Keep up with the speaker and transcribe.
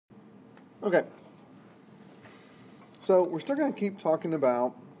Okay. So we're still going to talk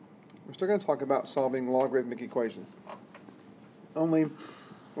about solving logarithmic equations. Only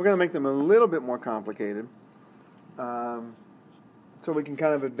we're going to make them a little bit more complicated, so we can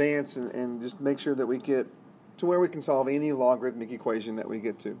kind of advance and just make sure that we get to where we can solve any logarithmic equation that we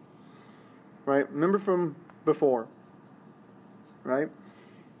get to. Right? Remember from before, right?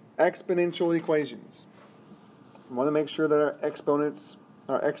 Exponential equations. We want to make sure that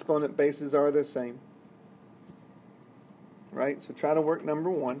our exponent bases are the same. Right? So try to work number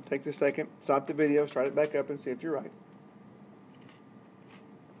one. Take the second, stop the video, start it back up, and see if you're right.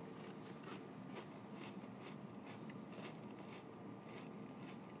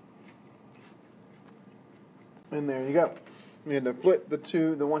 And there you go. We had to flip the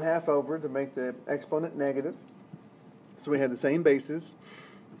 1/2 over to make the exponent negative. So we had the same bases.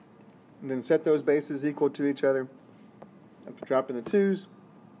 And then set those bases equal to each other. After dropping the 2's,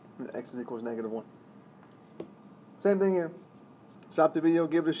 and x is equals -1. Same thing here. Stop the video,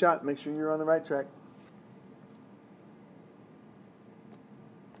 give it a shot, make sure you're on the right track.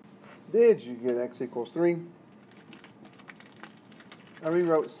 Did you get x equals 3? I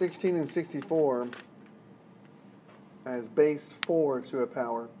rewrote 16 and 64 as base 4 to a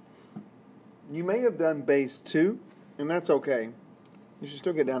power. You may have done base 2, and that's okay. You should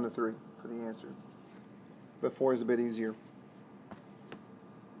still get down to 3 for the answer. But 4 is a bit easier.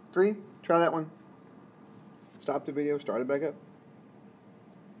 3, try that one. Stop the video, start it back up.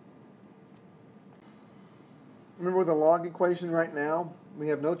 Remember with a log equation right now, we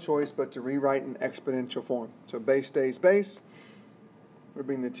have no choice but to rewrite in exponential form. So base stays base. We're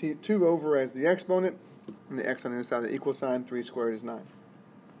bringing the 2 over as the exponent, and the x on the other side of the equal sign. 3 squared is 9.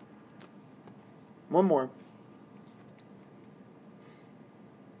 One more.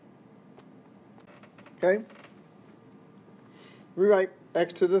 Okay? Rewrite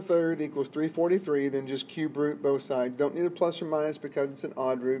x to the third equals 343, then just cube root both sides. Don't need a plus or minus because it's an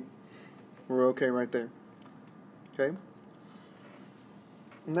odd root. We're okay right there. Okay?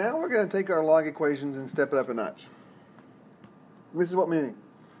 Now we're going to take our log equations and step it up a notch. This is what we need.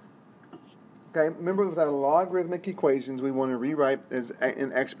 Okay? Remember, with our logarithmic equations, we want to rewrite as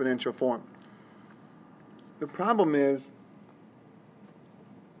in exponential form. The problem is,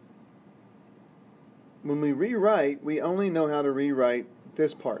 when we rewrite, we only know how to rewrite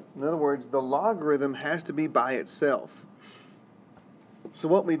this part. In other words, the logarithm has to be by itself. So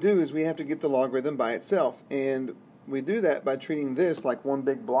what we do is we have to get the logarithm by itself. And we do that by treating this like one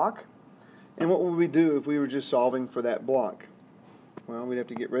big block. And what would we do if we were just solving for that block? Well, we'd have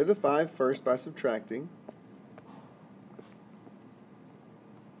to get rid of the 5 first by subtracting.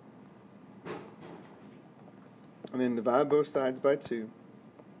 And then divide both sides by 2.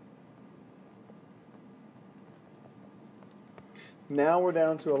 Now we're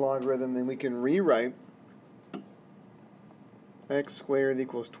down to a logarithm, then we can rewrite x squared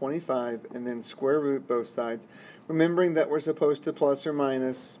equals 25 and then square root both sides. Remembering that we're supposed to plus or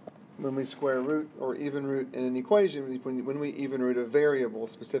minus when we square root or even root in an equation, when we even root a variable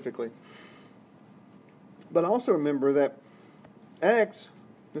specifically. But also remember that x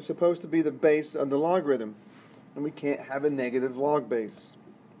is supposed to be the base of the logarithm, and we can't have a negative log base.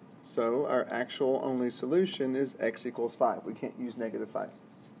 So our actual only solution is x equals 5. We can't use -5.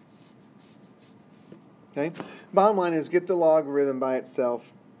 Okay? Bottom line is get the logarithm by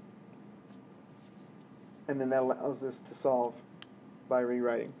itself, and then that allows us to solve by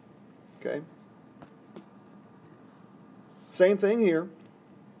rewriting. Okay? Same thing here.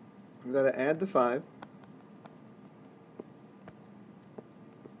 We've got to add the 5.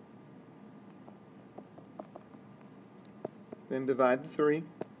 Then divide the 3.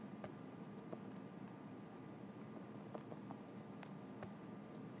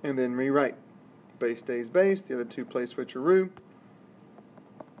 And then rewrite. Base stays base, the other 2 play switcheroo.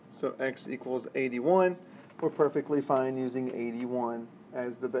 So x equals 81. We're perfectly fine using 81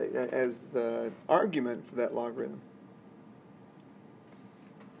 as the argument for that logarithm.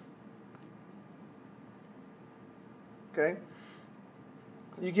 Okay?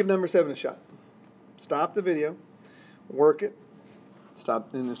 You give number 7 a shot. Stop the video, work it,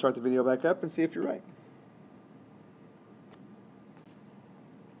 stop, and then start the video back up and see if you're right.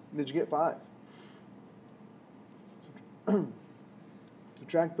 Did you get 5?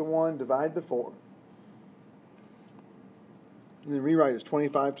 Subtract the 1, divide the 4. And then rewrite as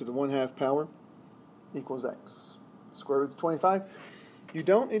 25 to the 1/2 power equals x. Square root of 25. You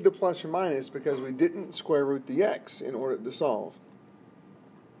don't need the plus or minus because we didn't square root the x in order to solve.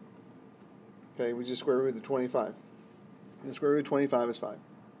 Okay, we just square root the 25. And the square root of 25 is 5.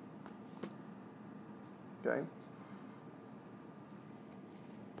 Okay?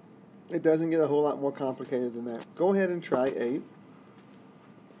 It doesn't get a whole lot more complicated than that. Go ahead and try 8.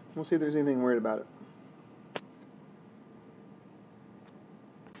 We'll see if there's anything weird about it.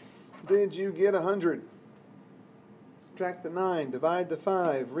 Did you get 100? Subtract the 9, divide the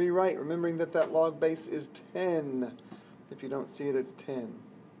 5, rewrite, remembering that that log base is 10. If you don't see it, it's 10.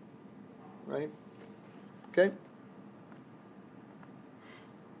 Right? Okay?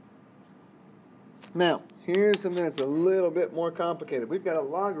 Now, here's something that's a little bit more complicated. We've got a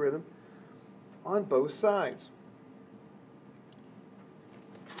logarithm on both sides.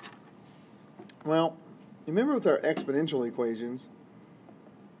 Well, remember with our exponential equations,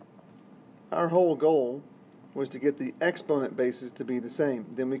 our whole goal was to get the exponent bases to be the same.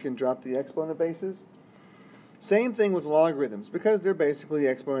 Then we can drop the exponent bases. Same thing with logarithms, because they're basically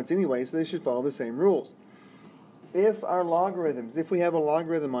exponents anyway, so they should follow the same rules. If we have a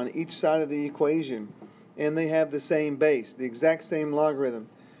logarithm on each side of the equation, and they have the same base, the exact same logarithm,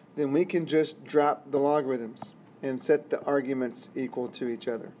 then we can just drop the logarithms and set the arguments equal to each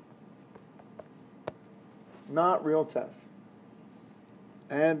other. Not real tough.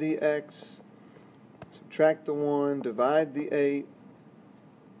 Add the x, subtract the 1, divide the 8,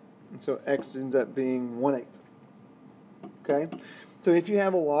 and so x ends up being 1/8. Okay? So if you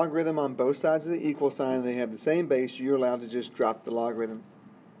have a logarithm on both sides of the equal sign and they have the same base, you're allowed to just drop the logarithm.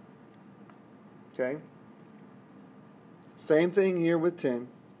 Okay? Same thing here with 10.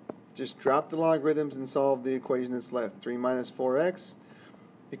 Just drop the logarithms and solve the equation that's left. 3 minus 4x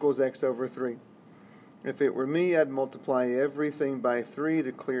equals x over 3. If it were me, I'd multiply everything by 3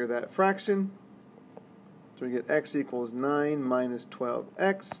 to clear that fraction. So we get x equals 9 minus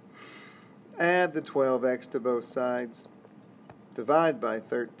 12x. Add the 12x to both sides. Divide by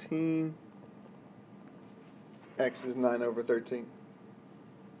 13. X is 9 over 13.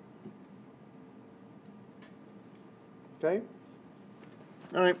 Okay?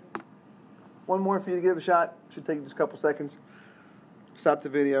 All right. One more for you to give a shot. Should take just a couple seconds. Stop the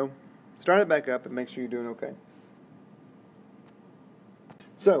video. Start it back up and make sure you're doing okay.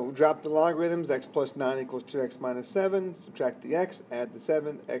 So, drop the logarithms. X plus 9 equals 2x minus 7. Subtract the x, add the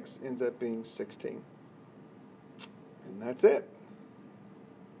 7. X ends up being 16. And that's it.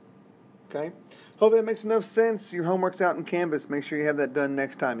 Okay? Hope that makes enough sense. Your homework's out in Canvas. Make sure you have that done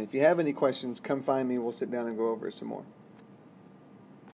next time. If you have any questions, come find me. We'll sit down and go over it some more.